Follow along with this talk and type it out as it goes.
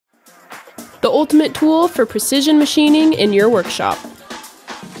the ultimate tool for precision machining in your workshop.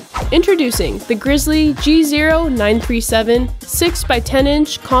 Introducing the Grizzly G0937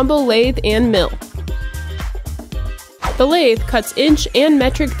 6x10" Combo Lathe and Mill. The lathe cuts inch and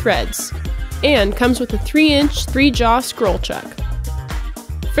metric threads, and comes with a 3-inch 3-jaw scroll chuck.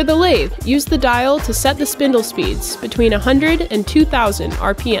 For the lathe, use the dial to set the spindle speeds between 100 and 2000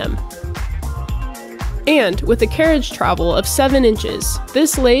 RPM. And with a carriage travel of 7 inches,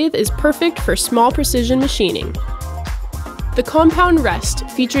 this lathe is perfect for small precision machining. The compound rest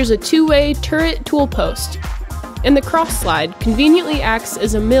features a 2-way turret tool post, and the cross slide conveniently acts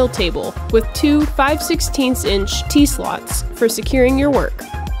as a mill table with 2 5/16" T-slots for securing your work.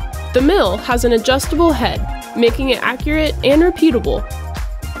 The mill has an adjustable head, making it accurate and repeatable,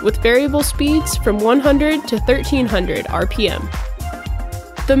 with variable speeds from 100 to 1300 RPM.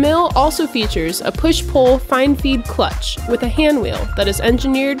 The mill also features a push-pull fine feed clutch with a handwheel that is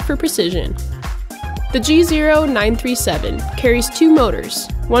engineered for precision. The G0937 carries 2 motors,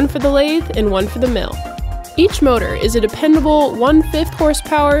 one for the lathe and one for the mill. Each motor is a dependable 1/5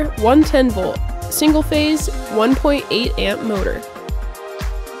 horsepower, 110-volt, single-phase, 1.8 amp motor.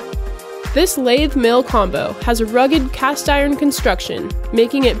 This lathe-mill combo has a rugged cast-iron construction,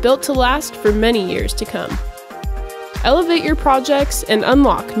 making it built to last for many years to come. Elevate your projects and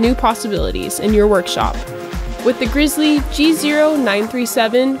unlock new possibilities in your workshop with the Grizzly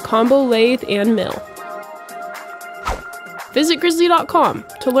G0937 Combo Lathe and Mill. Visit Grizzly.com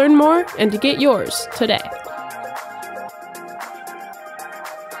to learn more and to get yours today.